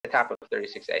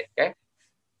36a. Okay.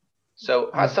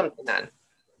 So Hasam Tanan.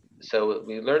 So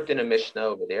we learned in a Mishnah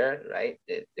over there, right?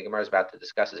 The Gemara is about to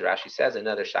discuss, as Rashi says,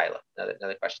 another shaila,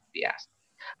 another question to be asked.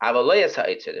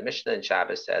 The Mishnah in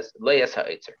Shabbos says,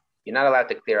 you're not allowed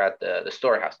to clear out the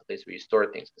storehouse, the place where you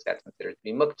store things, because that's considered to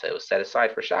be muktzah. It was set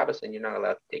aside for Shabbos, and you're not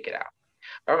allowed to take it out.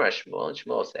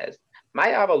 Shmuel says,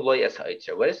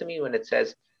 what does it mean when it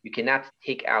says you cannot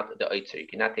take out the oitzer, you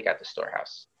cannot take out the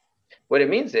storehouse? What it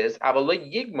means is,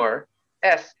 yigmar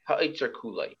es ha'itzer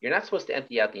kulay. You're not supposed to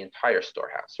empty out the entire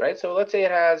storehouse, right? So let's say it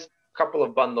has a couple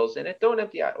of bundles in it. Don't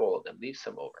empty out all of them. Leave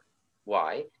some over.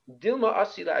 Why? Dilma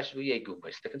asila ashviye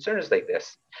gumis. The concern is like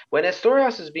this: when a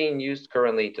storehouse is being used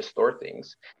currently to store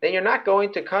things, then you're not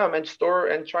going to come and store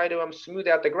and try to smooth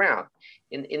out the ground.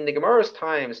 In the Gemara's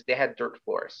times, they had dirt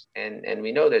floors, and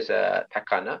we know there's a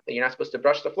takana that you're not supposed to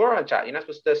brush the floor on Shabbos. You're not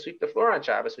supposed to sweep the floor on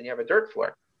Shabbos when you have a dirt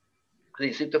floor. When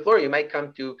you sweep the floor, you might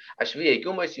come to ashviye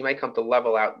gumis. You might come to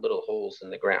level out little holes in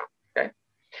the ground. Okay,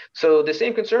 so the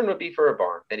same concern would be for a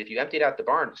barn. That if you emptied out the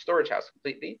barn, the storage house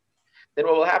completely, then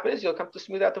what will happen is you'll come to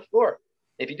smooth out the floor.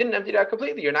 If you didn't empty it out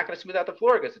completely, you're not going to smooth out the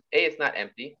floor because it's not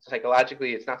empty. So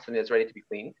psychologically, it's not something that's ready to be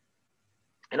cleaned.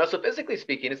 And also physically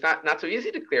speaking, it's not so easy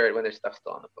to clear it when there's stuff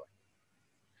still on the floor.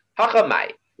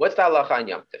 Hachamai, what's the halacha on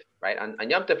Yom Tif, right? On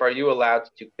Yom Tif, are you allowed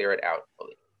to clear it out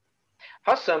fully?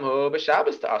 Hasamhu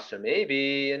b'Shabbos to Asr.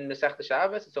 Maybe in Masechta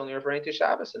Shabbos, it's only referring to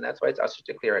Shabbos, and that's why it's Asr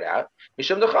to clear it out.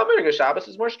 Mishum dechamer, because Shabbos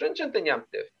is more stringent than Yom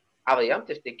Tif. Ala Yom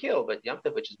Tif they kill, but Yom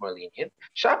Tif, which is more lenient,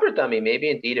 Shaper Dami,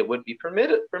 maybe indeed it would be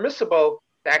permissible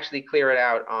to actually clear it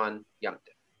out on Yom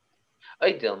Tif.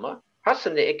 Ay Dilma,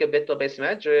 Hasam the Ikka Bittel Beis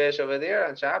Medrash over there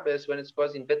on Shabbos, when it's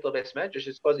causing Bittel Beis Medrash,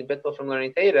 it's causing Bittel from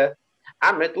learning Teda.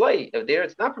 Amrit Loi, over there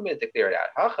it's not permitted to clear it out.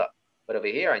 Hacha. But over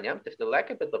here on Yom Tif, the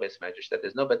lack of Bittel Beis Medrash, that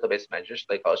there's no Bittel Beis Medrash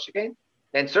like Al Shekain,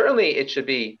 then certainly it should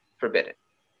be forbidden,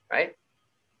 right?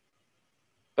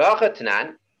 Ba'acha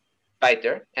Tanan.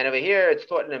 And over here, it's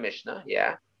taught in a Mishnah,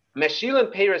 yeah.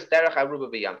 Meshilan Paris Derech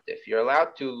Aruba B'Yamtif. You're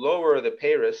allowed to lower the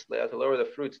Paris, to lower the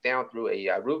fruits down through a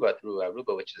Aruba,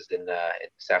 which is in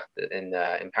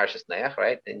Parshas Nayach,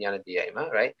 right? In Yana Diyema,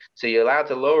 right? So you're allowed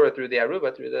to lower it through the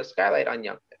Aruba, through the skylight on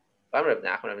Yamtif. Rav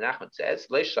Nachman says,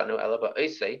 Leishanu Elaba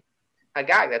Eisei.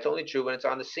 Hagag, that's only true when it's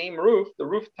on the same roof, the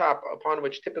rooftop upon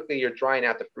which typically you're drying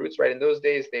out the fruits, right? In those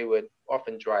days, they would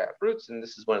often dry out fruits, and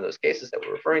this is one of those cases that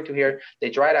we're referring to here. They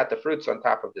dried out the fruits on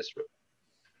top of this roof.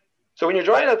 So when you're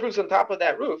drying out fruits on top of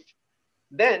that roof,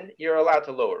 then you're allowed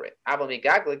to lower it. But you're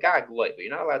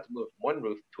not allowed to move from one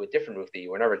roof to a different roof that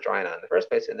you were never drying on in the first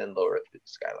place, and then lower it through the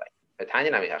skylight.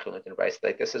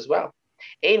 Like this as well.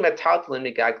 You're not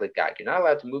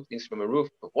allowed to move things from a roof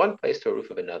of one place to a roof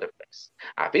of another place.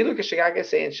 And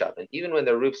even when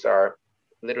the roofs are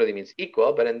literally means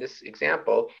equal, but in this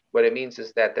example, what it means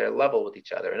is that they're level with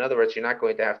each other. In other words, you're not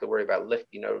going to have to worry about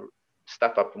lifting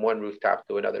stuff up from one rooftop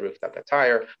to another rooftop that's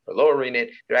higher or lowering it.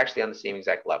 They're actually on the same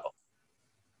exact level.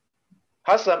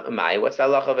 Hasam Amai, what's the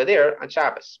halach over there on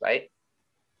Shabbos, right?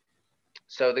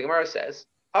 So the Gemara says,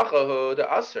 Hachahu the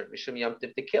Asr, Mishum Yom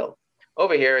Tiv to kill.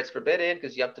 Over here, it's forbidden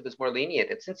because Yom Tov is more lenient,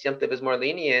 and since Yom Tov is more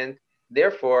lenient,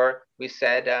 therefore we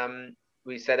said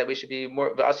that we should be more,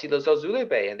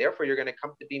 and therefore you're going to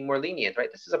come to be more lenient, right?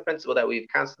 This is a principle that we've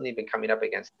constantly been coming up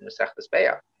against in Masechtas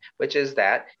Be'ah, which is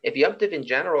that if Yom Tov in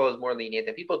general is more lenient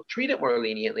and people treat it more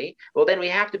leniently, well, then we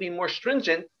have to be more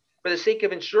stringent for the sake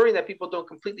of ensuring that people don't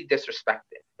completely disrespect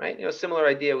it, right? Similar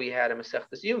idea we had in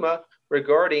Masechtas Yuma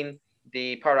regarding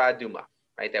the Para Aduma.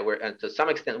 Right, that we're to some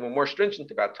extent we're more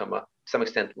stringent about Tuma. To some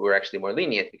extent we're actually more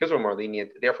lenient because we're more lenient.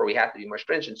 Therefore, we have to be more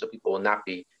stringent so people will not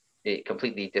be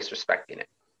completely disrespecting it.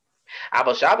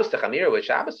 Abel Shabbos to Chamir with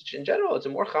Shabbos, which in general it's a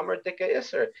more Chamar Dika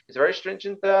Isser. It's a very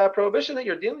stringent prohibition that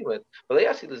you're dealing with.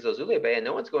 And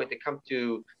no one's going to come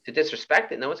to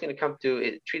disrespect it. No one's going to come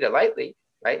to treat it lightly,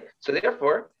 right? So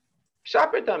therefore,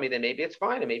 Shaper Dummy, then maybe it's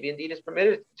fine, and maybe indeed it's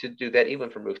permitted to do that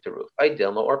even from roof to roof.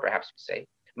 Dilma, or perhaps we say.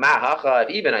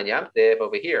 Even on Yom Tiv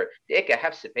over here, the Ika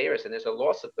Hefsiparis, and there's a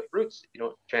loss of the fruits if you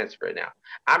don't transfer it now.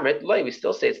 Amrit Loi, we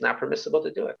still say it's not permissible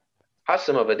to do it.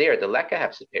 Hasam over there, the Leka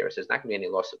Hefsiparis, there's not going to be any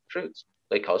loss of fruits.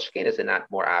 Like Kolshkin, is it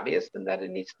not more obvious than that it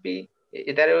needs to be,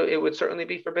 that it would certainly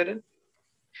be forbidden?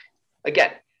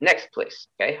 Again, next place,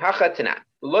 okay? Hachatanan.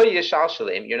 Lo Yishal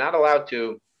Shalim, you're not allowed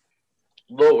to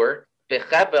lower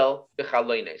Bechebel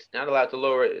Bechaloines, not allowed to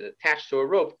lower it attached to a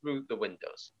rope through the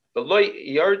windows. But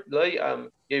Yeridim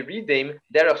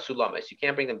derech sulamis. You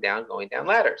can't bring them down going down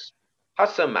ladders.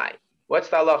 Hasamai. What's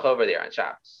the halacha over there on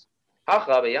Shabbos?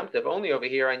 Hacha Yom Tiv, only over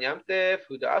here on Yom Tiv,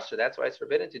 Huda Asr. That's why it's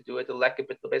forbidden to do it the lekah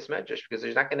bittul beis medrash, because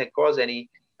there's not going to cause any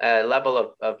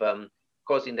level of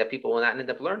causing that people will not end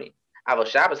up learning. Aval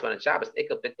Shabbos, when on Shabbos,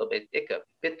 bittul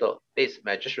beis base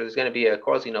medrash where there's going to be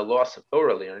causing a loss of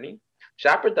Torah learning.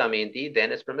 Shapar dummy, indeed,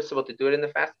 then it's permissible to do it in the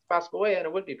fastest possible way, and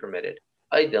it would be permitted.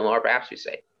 Or perhaps we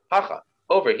say, Hacha,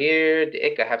 over here, the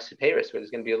Ikka have Paris, where there's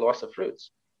going to be a loss of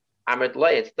fruits. Amrit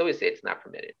Lay, and still we say it's not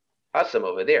permitted. Hasam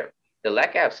over there, the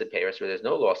Leka have Paris, where there's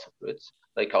no loss of fruits.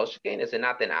 Like Kolshikain, is it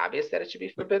not then obvious that it should be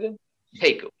forbidden?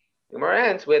 Teku. Gemara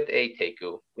ends with a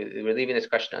teku. We're leaving this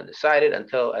question undecided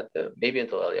until maybe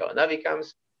until Eliyahu Navi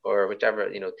comes, or whichever,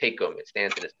 tekum, it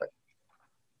stands in its place.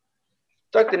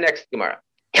 Talk the next Gemara.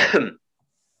 And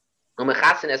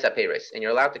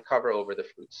you're allowed to cover over the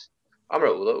fruits.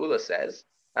 Amra Ula says,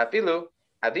 Afilu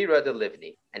Avira de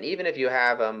Livni. And even if you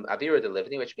have Avira de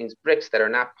Livni, which means bricks that are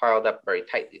not piled up very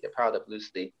tightly, they're piled up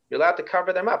loosely, you're allowed to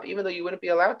cover them up, even though you wouldn't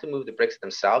be allowed to move the bricks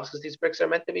themselves, because these bricks are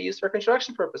meant to be used for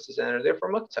construction purposes and are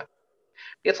therefore mukta.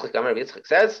 Yitzchak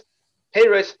says,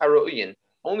 Peiros Aru'in,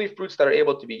 only fruits that are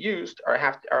able to be used are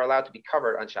allowed to be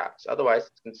covered on Shabbos. Otherwise,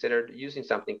 it's considered using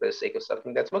something for the sake of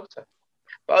something that's mukta.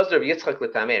 But Yitzchak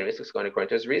is going according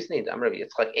to his reasoning.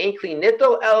 Yitzchak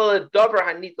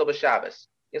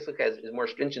is more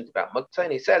stringent about mukta,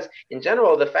 and he says, in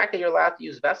general, the fact that you're allowed to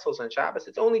use vessels on Shabbos,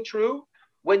 it's only true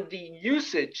when the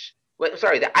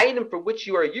item for which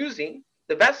you are using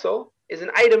the vessel is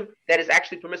an item that is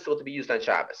actually permissible to be used on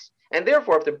Shabbos. And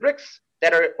therefore, if the bricks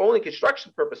that are only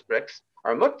construction purpose bricks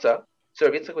are mukta, so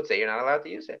Yitzchak would say you're not allowed to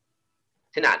use it.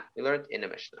 Tanan, we learned in the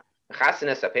Mishnah.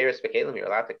 You're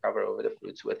allowed to cover over the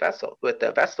fruits with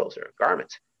vessels or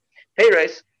garments.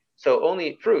 Peiros, so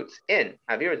only fruits in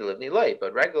Avira de Livni loy,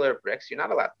 but regular bricks you're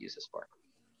not allowed to use this for.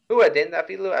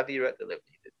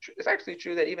 It's actually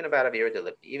true that even about Avira de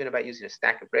Livni, even about using a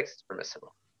stack of bricks, it's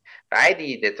permissible. Since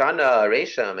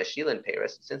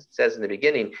it says in the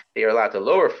beginning that you're allowed to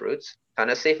lower fruits, you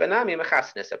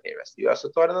also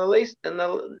taught in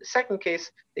the second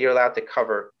case that you're allowed to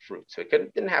cover fruits. So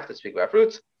it didn't have to speak about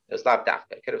fruits. It was lav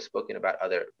dafka. It could have spoken about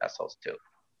other vessels too.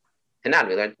 Tanan,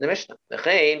 we learned in the Mishnah.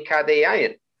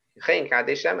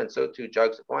 And so too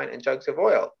jugs of wine and jugs of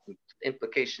oil.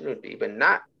 Implication would be, but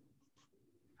not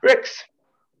bricks.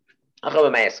 And what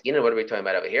are we talking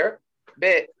about over here?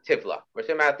 Tivla. We're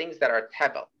talking about things that are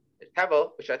tevel.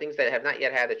 Tevel, which are things that have not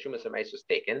yet had the Trumas or was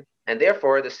taken, and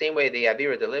therefore the same way the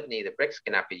Avira de Livni, the bricks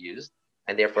cannot be used,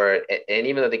 and therefore, and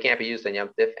even though they can't be used on Yom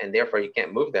Tif, and therefore you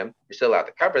can't move them, you're still allowed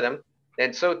to cover them.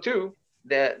 And so too,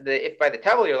 if by the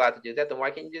tevel you're allowed to do that, then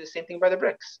why can't you do the same thing by the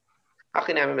bricks?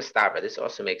 This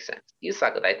also makes sense.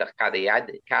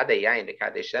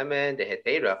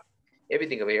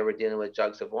 Everything over here, we're dealing with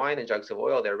jugs of wine and jugs of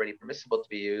oil. They're already permissible to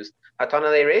be used. Hatana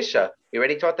le'reisha. We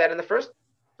already taught that in the first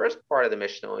part of the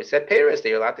Mishnah when we said peiros, that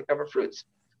you're allowed to cover fruits.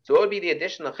 So what would be the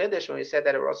additional chiddush when we said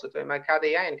that we're also talking about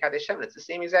kadei yayin and kadei shemen? It's the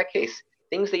same exact case.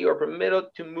 Things that you are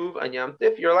permitted to move on Yom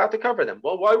Tif, you're allowed to cover them.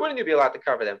 Well, why wouldn't you be allowed to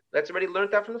cover them? That's already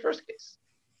learned that from the first case.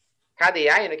 Kadei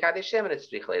yayin and kadei shemen, it's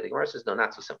tzrichle. The Gemara says, no,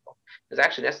 not so simple. It's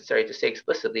actually necessary to say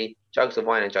explicitly jugs of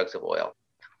wine and jugs of oil.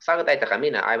 I might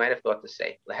have thought to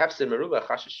say, maybe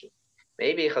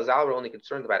Chazal were only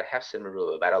concerned about a hefsid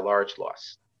meruba, about a large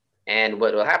loss. And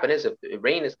what will happen is if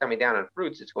rain is coming down on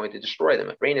fruits, it's going to destroy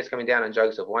them. If rain is coming down on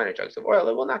jugs of wine or jugs of oil,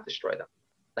 it will not destroy them.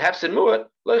 But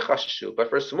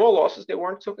for small losses, they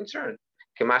weren't so concerned.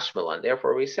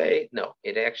 Therefore, we say, no,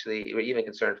 we're even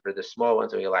concerned for the small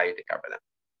ones, and we allow you to cover them.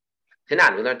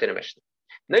 Tanan, we learned in a Mishnah.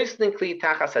 We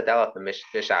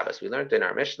learned in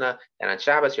our Mishnah that on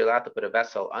Shabbos you're allowed to put a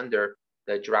vessel under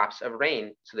the drops of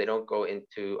rain so they don't go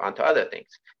onto other things.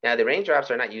 Now the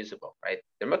raindrops are not usable, right?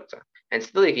 They're muktzah, and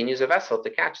still you can use a vessel to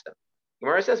catch them.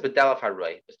 Gemara says, "But delaf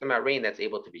haroy." It's talking about rain that's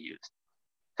able to be used.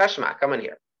 Tashma, come in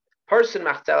here. Person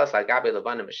machtelas al gabe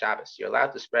levanim b'Shabbos. You're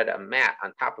allowed to spread a mat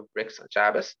on top of bricks on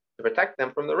Shabbos to protect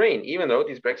them from the rain, even though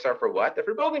these bricks are for what? They're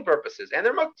for building purposes, and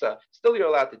they're muktzah. Still, you're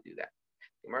allowed to do that.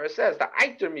 Gemara says, "The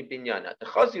aiter mi binyana, the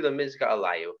chazila mizka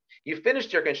alayu." You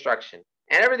finished your construction,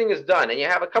 and everything is done, and you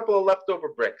have a couple of leftover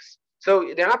bricks.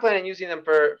 So they're not planning on using them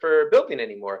for building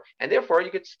anymore, and therefore you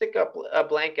could stick up a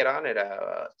blanket on it,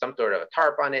 some sort of a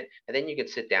tarp on it, and then you could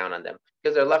sit down on them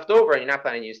because they're left over, and you're not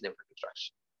planning on using them for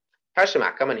construction.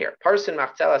 Hashema, come in here. Parson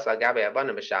machtelas al gabe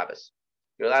avanim b'Shabbos.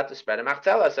 You're allowed to spread a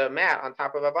machtelas, a mat, on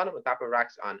top of avanim, on top of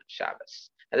rocks on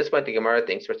Shabbos. At this point, the Gemara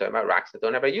thinks we're talking about rocks that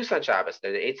don't have a use on Shabbos.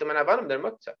 They're the eitzim and avanim, they're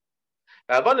muktzah.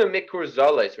 Avanim mikur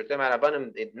zolos. We're talking about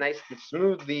avanim, nice and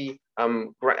smoothly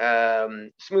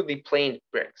planed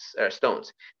bricks or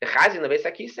stones. The chazin lebeis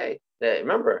hakisei.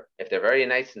 Remember, if they're very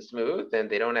nice and smooth and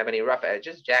they don't have any rough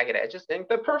edges, jagged edges, then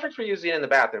they're perfect for using in the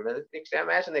bathroom.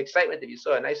 Imagine the excitement if you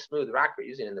saw a nice smooth rock for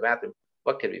using in the bathroom.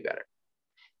 What could be better?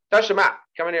 Tashema,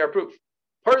 come in here, proof.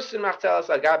 Person machtelas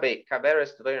agabe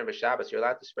kaveres tverim b'Shabbos. You're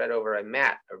allowed to spread over a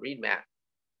mat, a reed mat,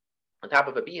 on top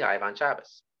of a beehive on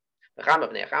Shabbos.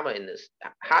 In this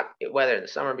hot weather in the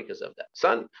summer because of the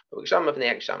sun,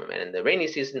 and in the rainy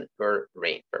season for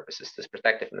rain purposes, to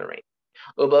protect it from the rain.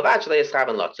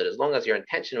 As long as your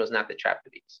intention was not to trap the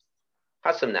bees.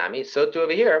 Hasam Nami, so too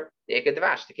over here, the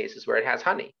Ekadvash, the cases where it has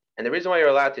honey. And the reason why you're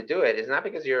allowed to do it is not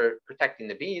because you're protecting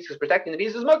the bees, because protecting the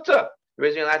bees is muktzah. The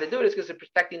reason you're allowed to do it is because you're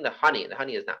protecting the honey, and the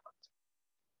honey is not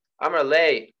muktzah. Amar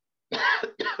lei,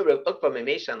 Rav Ukva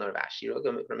Memeshan Rav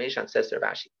Memeshan says to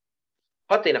Rav Ashi,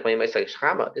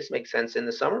 this makes sense in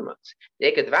the summer months.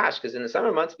 The Ekadvash, because in the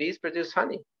summer months, bees produce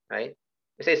honey, right?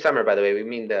 We say summer, by the way, we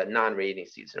mean the non-rainy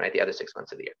season, right? The other 6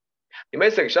 months of the year. You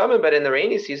might say shaman, but in the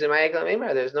rainy season,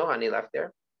 there's no honey left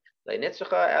there. The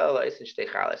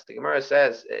Gemara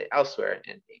says elsewhere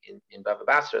in Bava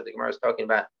Basra, the Gemara is talking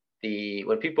about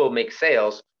when people make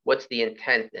sales, what's the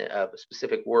intent of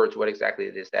specific words? What exactly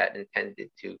is that intended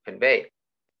to convey?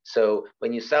 So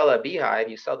when you sell a beehive,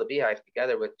 you sell the beehive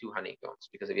together with 2 honeycombs,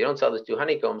 because if you don't sell the 2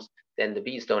 honeycombs, then the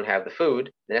bees don't have the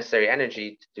food, the necessary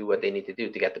energy to do what they need to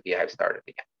do to get the beehive started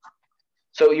again.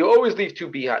 So you always leave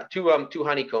 2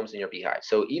 honeycombs in your beehive.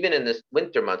 So even in this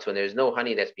winter months when there's no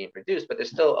honey that's being produced, but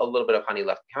there's still a little bit of honey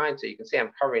left behind, so you can say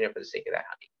I'm covering it for the sake of that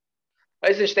honey.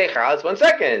 1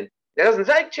 second. That doesn't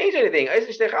change anything.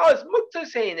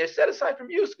 Saying they're set aside from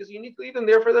use because you need to leave them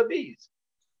there for the bees.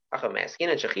 You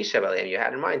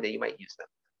had in mind that you might use them.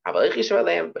 But you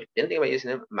didn't think about using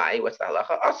them. What's the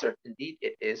halacha? Asr. Indeed,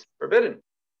 it is forbidden.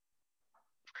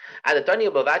 It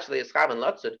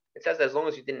says that as long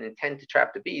as you didn't intend to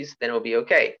trap the bees, then it will be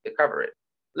okay to cover it.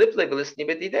 Let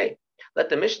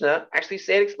the Mishnah actually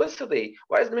say it explicitly.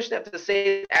 Why does the Mishnah have to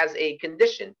say it as a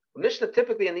condition? The Mishnah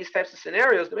typically in these types of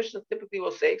scenarios, the Mishnah typically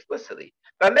will say explicitly.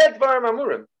 What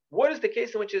is the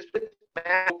case in which it's for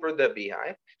the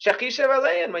beehive?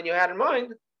 When you had in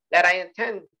mind that I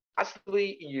intend to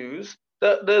possibly use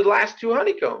the last 2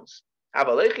 honeycombs.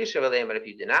 But if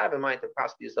you did not have in mind to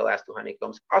possibly use the last 2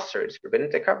 honeycombs, asr, it's forbidden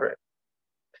to cover it.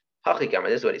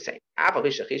 This is what he's saying.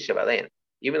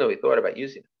 Even though we thought about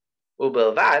using it.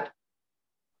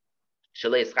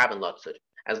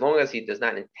 As long as he does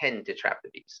not intend to trap the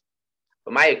bees.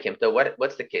 But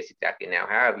what's the case exactly now?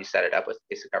 How have you set it up? What's the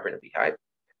case of covering the beehive?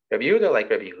 Rabbi Yehuda, like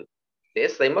Rabbi Yehuda. The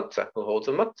Islay Muktzah, who holds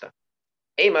a Muktzah.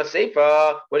 Ema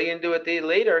Seifa, what are you going to do with the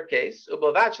later case?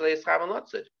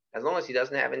 As long as he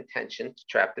doesn't have intention to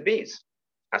trap the bees.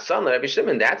 Asan Rabbi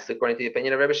Shimon, that's according to the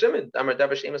opinion of Rabbi Shimon.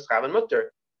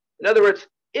 In other words,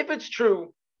 if it's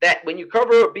true that when you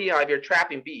cover a beehive, you're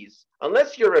trapping bees,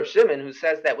 unless you're Rabbi Shimon, who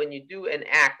says that when you do an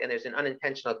act and there's an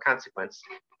unintentional consequence,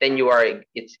 then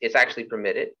it's actually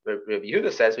permitted. Rabbi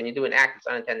Yehuda says when you do an act, it's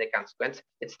unintended consequence,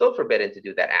 it's still forbidden to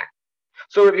do that act.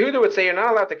 So Rabbi Yehuda would say you're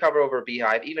not allowed to cover over a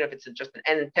beehive, even if it's just an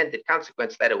unintended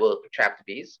consequence that it will trap the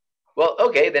bees. Well,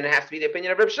 okay, then it has to be the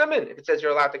opinion of Reb Shimon if it says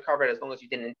you're allowed to cover it as long as you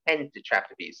didn't intend to trap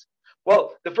the bees.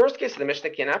 Well, the first case of the Mishnah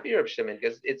cannot be Reb Shimon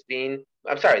because the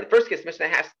first case of the Mishnah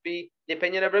has to be the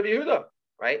opinion of Rabbi Yehuda,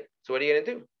 right? So what are you going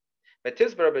to do? But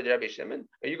Tizbar Rabbi Shimon,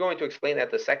 are you going to explain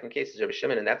that the second case is Rabbi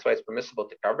Shimon and that's why it's permissible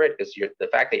to cover it because the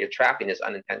fact that you're trapping is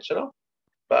unintentional?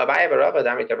 But you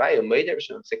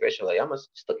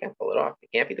still can't pull it off. It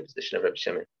can't be the position of Rabbi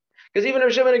Shimon. Because even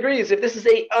Rabbi Shimon agrees, if this is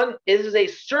a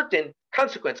certain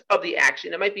consequence of the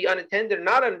action, it might be unintended or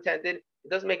not unintended, it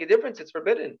doesn't make a difference, it's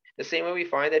forbidden. The same way we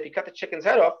find that if you cut the chicken's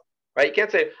head off, right, you can't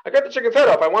say, I cut the chicken's head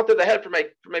off, I wanted the head for my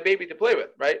baby to play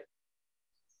with, right?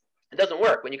 It doesn't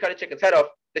work. When you cut a chicken's head off,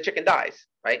 the chicken dies,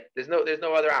 right? There's no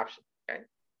other option, okay?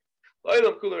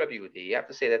 You have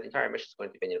to say that the entire mission is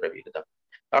going to be Rabbi Yehuda.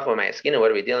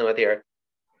 What are we dealing with here?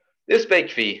 This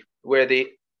big fee, where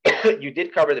you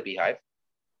did cover the beehive,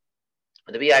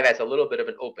 the beehive has a little bit of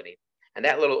an opening, and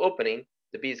that little opening,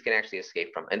 the bees can actually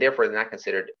escape from, and therefore they're not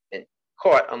considered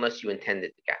caught unless you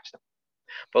intended to catch them.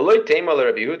 But and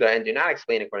do not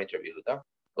explain according to Rabbi Yehuda,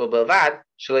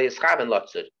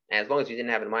 as long as you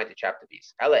didn't have in mind to trap the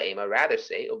bees. Rather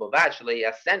say,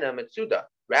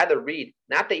 rather read,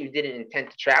 not that you didn't intend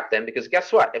to trap them, because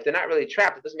guess what? If they're not really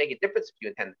trapped, it doesn't make a difference if you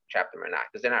intend to trap them or not,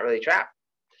 because they're not really trapped.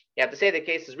 You have to say the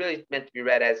case is really meant to be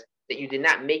read as that you did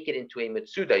not make it into a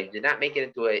mitsuda, you did not make it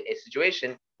into a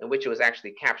situation in which it was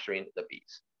actually capturing the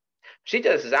bees. Shita,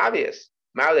 this is obvious.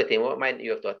 What might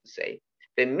you have thought to say?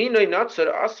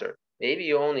 Maybe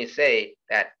you only say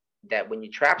that when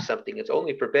you trap something, it's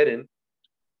only forbidden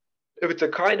if it's a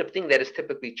kind of thing that is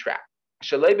typically trapped.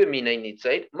 But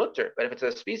if it's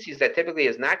a species that typically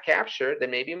is not captured,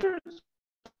 then maybe that's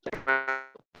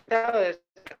not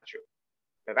true.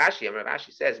 Rav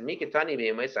Ashi says, does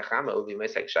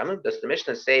the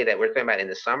Mishnah say that we're talking about in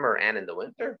the summer and in the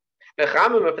winter?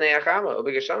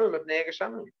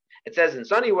 It says in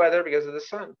sunny weather because of the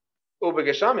sun.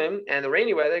 Ubegeshamim, and the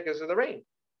rainy weather because of the rain.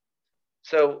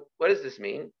 So what does this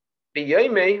mean?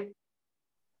 B'yomei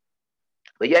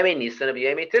Nisan and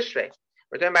b'yomei Tishrei.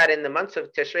 We're talking about in the months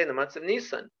of Tishrei, in the months of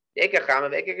Nisan. The Eka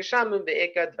Chamav, Eka Geshamim, the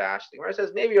Eka Dvash. The Gemara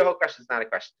says maybe your whole question is not a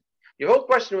question. Your whole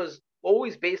question was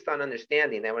always based on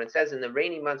understanding that when it says in the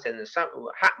rainy months and the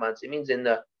hot months, it means in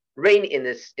the rain in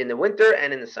the winter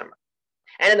and in the summer.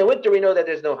 And in the winter, we know that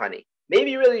there's no honey.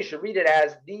 Maybe really you should read it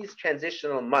as these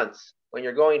transitional months when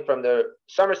you're going from the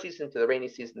summer season to the rainy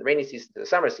season to the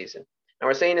summer season. And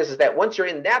we're saying is that once you're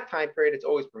in that time period, it's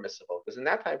always permissible because in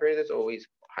that time period, there's always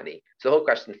honey. So the whole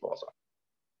question falls off.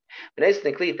 And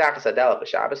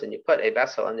you put a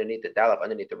vessel underneath the dalaf,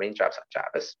 underneath the raindrops on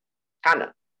Shabbos.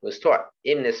 Tana was taught,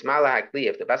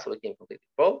 if the vessel became completely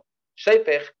full,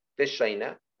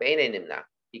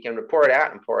 he can pour it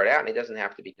out, and he doesn't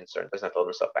have to be concerned, doesn't have to hold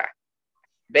himself back.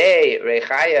 There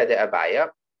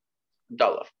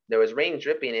was rain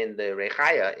dripping in the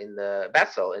rechaya, in the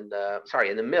vessel, in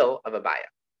the mill of Abaya.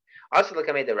 Also, look,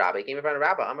 I made the rabbi. He came in front of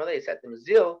Rabbi. Amalei said to him,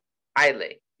 Zil,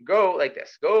 Aile. Go like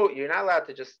this. Go. You're not allowed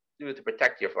to just do it to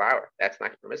protect your flower. That's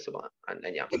not permissible on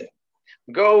Yom Tov.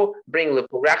 Go bring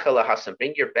lepurecha lahasam.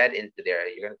 Bring your bed into there.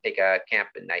 You're going to take a camp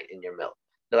at night in your mill.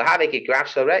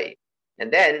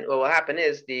 And then what will happen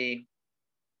is the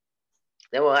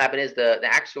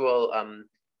actual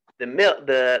the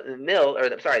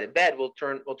bed will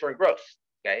turn gross.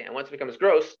 Okay, and once it becomes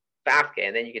gross,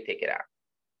 and then you can take it out.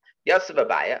 Yosef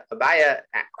Abaya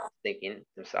thinking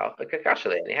himself, and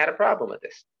he had a problem with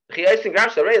this. We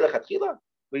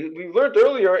learned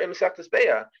earlier in Masechtas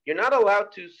Beya, you're not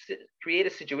allowed to create a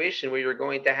situation where you're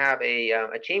going to have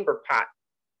a chamber pot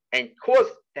and cause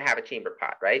to have a chamber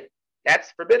pot, right?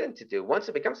 That's forbidden to do. Once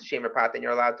it becomes a chamber pot, then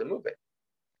you're allowed to move it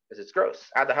because it's gross.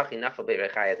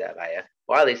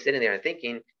 While he's sitting there and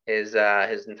thinking, his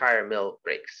entire mill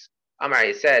breaks. Amar,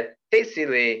 he said,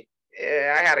 Tasili,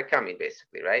 I had it coming,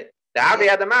 basically, right? The Avi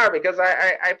had the Mar because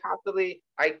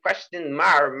I questioned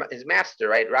Mar, his master,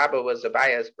 right? Rabbi was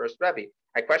Abaya's first Rebbe.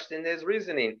 I questioned his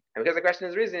reasoning, and because I questioned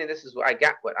his reasoning, this is what I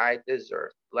got, what I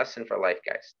deserve. Lesson for life,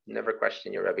 guys. Never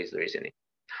question your Rebbe's reasoning.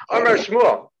 Amar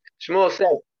Shmuel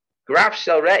said, Graf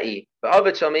shel rei,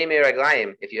 v'avet shel meimei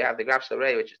raglayim. If you have the graf shel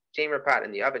rei, which is the chamber pot,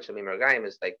 and the avet shel meimei raglayim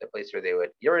is like the place where they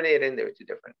would urinate in. There were two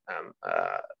different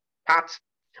pots.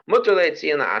 Mutar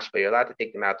le'etzion la'ashba. You're allowed to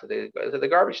take them out to the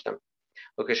garbage dump.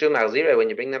 When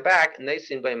you bring them back,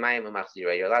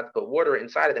 you're allowed to put water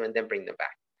inside of them and then bring them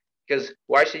back. Because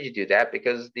why should you do that?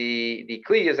 Because the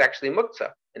kli is actually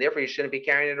muktzah, and therefore you shouldn't be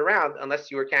carrying it around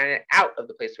unless you were carrying it out of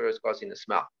the place where it was causing the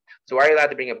smell. So why are you allowed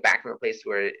to bring it back from a place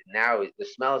where now the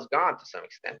smell is gone to some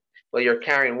extent? Well, you're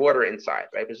carrying water inside,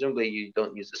 right? Presumably you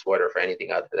don't use this water for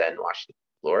anything other than washing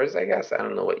floors, I guess. I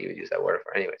don't know what you would use that water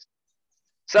for anyways.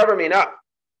 Savar mina.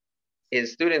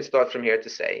 His students thought from here to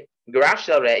say, Graf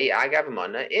shel rei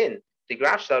agavamana in the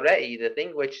graf shel rei, the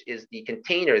thing which is the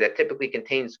container that typically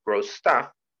contains gross stuff,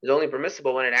 is only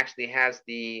permissible when it actually has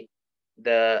you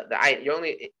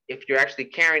only if you're actually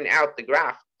carrying out the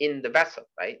graph in the vessel,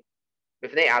 right?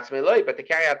 But to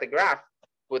carry out the graph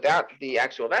without the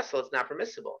actual vessel, it's not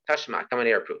permissible. Tashma, come on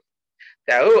here, proof.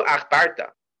 Dahu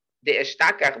achbarta de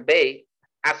ishtakach be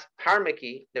as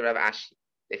parmiki the Rav Ashi.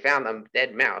 They found a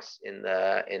dead mouse in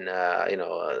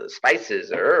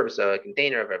spices or herbs, a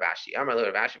container of Rav Ashi. Amar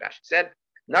Rav Ashi said,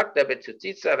 "Nakta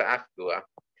betutzitza v'afgua."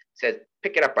 Said,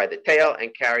 pick it up by the tail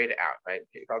and carry it out, right?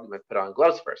 You probably might put on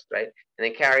gloves first, right? And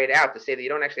then carry it out to say that you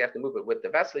don't actually have to move it with the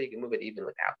vessel, you can move it even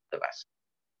without the vessel.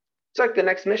 It's like the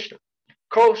next Mishnah.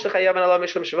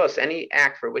 Any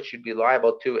act for which you'd be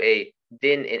liable to a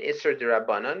din in Isser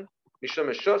D'Rabbanan, Mishum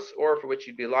Mishus, or for which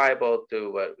you'd be liable to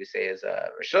what we say is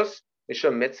a Mishus,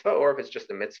 Mishum Mitzvah, or if it's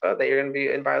just a mitzvah that you're going to be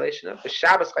in violation of. The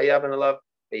Shabbos Chayav and Alav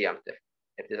Yom Tif.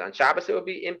 If it's on Shabbos, it would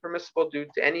be impermissible due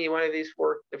to any one of these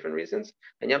four different reasons.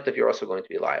 And Yom Tov, you're also going to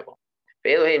be liable.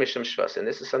 And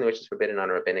this is something which is forbidden on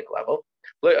a rabbinic level.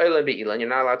 You're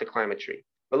not allowed to climb a tree.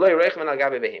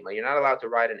 You're not allowed to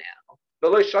ride an animal.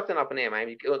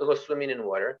 You can go swimming in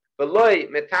water.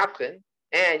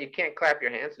 And you can't clap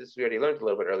your hands. This we already learned a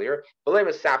little bit earlier.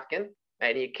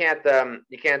 And you can't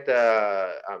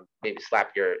maybe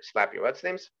slap your what's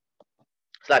names?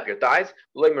 Slap your thighs.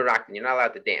 You're not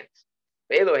allowed to dance.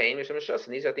 And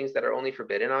these are things that are only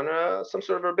forbidden on some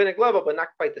sort of rabbinic level, but not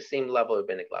quite the same level of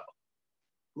rabbinic level.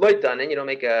 And you don't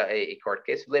make a court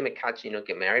case. You don't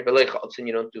get married.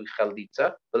 You don't do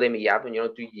chalitza. You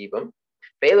don't do yibum.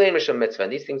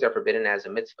 And these things are forbidden as a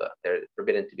mitzvah. They're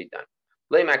forbidden to be done.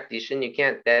 You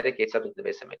can't dedicate something to the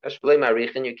Beis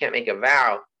HaMikdash. You can't make a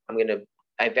vow.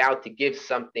 I vow to give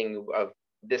something of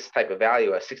this type of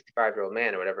value, a 65-year-old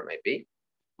man or whatever it might be.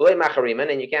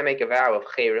 And you can't make a vow of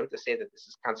chayrim to say that this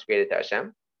is consecrated to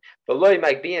Hashem.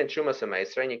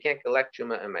 And you can't collect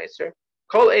truma and meiser.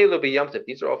 Kol elu b'yomtiv.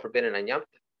 These are all forbidden on Yom Tov.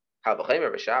 How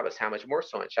much more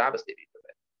so on Shabbos they be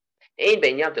forbidden? Ein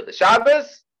ben Yom Tov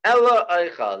l'Shabbos ela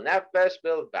eichal nefesh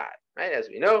bilvad. Right, as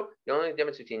we know, the only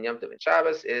difference between Yom Tov and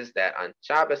Shabbos is that on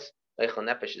Shabbos, eichal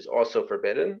nefesh is also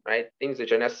forbidden. Right, things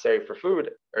which are necessary for food,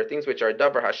 or things which are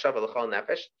davar hashava l'chal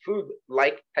nefesh,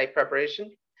 food-like type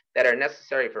preparation that are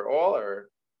necessary for all, or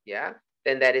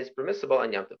then that is permissible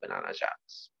on Yom Tov and not on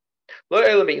Shabbos.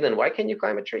 Why can't you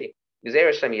climb a tree?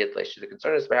 The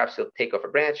concern is perhaps you'll take off a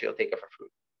branch, you'll take off a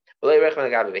fruit.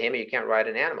 You can't ride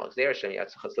an animal.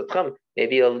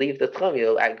 Maybe you'll leave the tchum,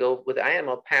 you'll go with the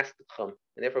animal past the tchum,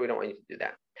 and therefore we don't want you to do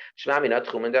that.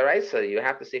 You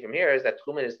have to say from here is that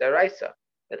tchumen is daraisa,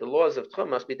 that the laws of tchum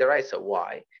must be daraisa.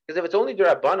 Why? Because if it's only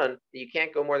darabanan that you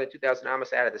can't go more than 2,000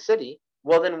 amos out of the city,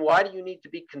 well then why do you need to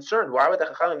be concerned? Why would the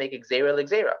chachamim make gzeira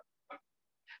l'gzeira?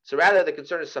 So rather, the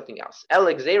concern is something else. We don't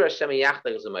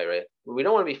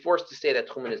want to be forced to say that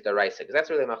tchumen is daraisa, because that's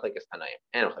really machlekes tanaim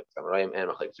and machlekes amoraim and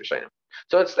machlekes rishonim.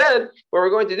 So instead, what we're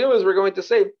going to do is we're going to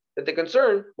say that the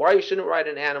concern why you shouldn't ride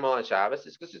an animal on Shabbos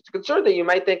is because it's a concern that you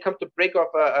might then come to break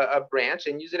off a branch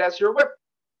and use it as your whip.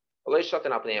 You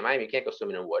can't go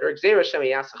swimming in water. The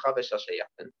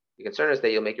concern is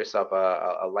that you'll make yourself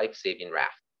a life-saving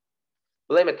raft.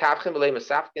 You can't clap,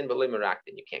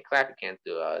 you can't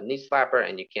do a knee slapper,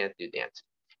 and you can't do dancing.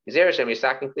 Because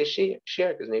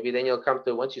maybe then you'll come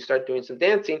to, once you start doing some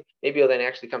dancing, maybe you'll then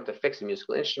actually come to fix a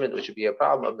musical instrument, which would be a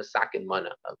problem of masakin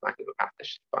mana, of makin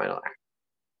b'patish, final act.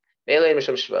 And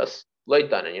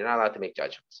you're not allowed to make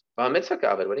judgments. What do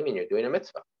you mean you're doing a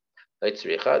mitzvah?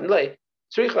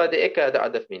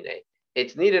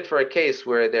 It's needed for a case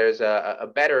where there's a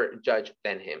better judge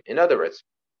than him. In other words,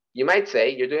 you might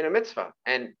say you're doing a mitzvah,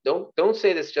 and don't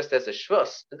say this just as a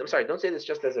shvus. I'm sorry, don't say this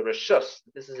just as a reshus.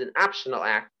 This is an optional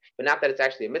act, but not that it's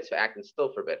actually a mitzvah act and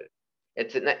still forbidden.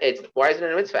 It's why isn't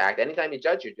it a mitzvah act? Anytime you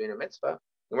judge, you're doing a mitzvah.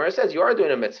 The Gemara says you are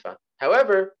doing a mitzvah.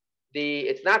 However,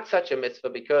 it's not such a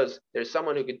mitzvah because there's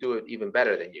someone who could do it even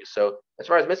better than you. So as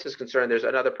far as mitzvah is concerned, there's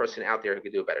another person out there who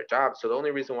could do a better job. So the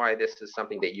only reason why this is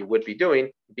something that you would be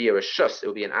doing would be a reshus. It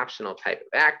would be an optional type of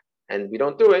act, and we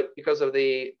don't do it because of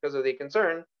the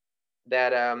concern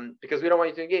that because we don't want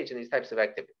you to engage in these types of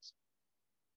activities.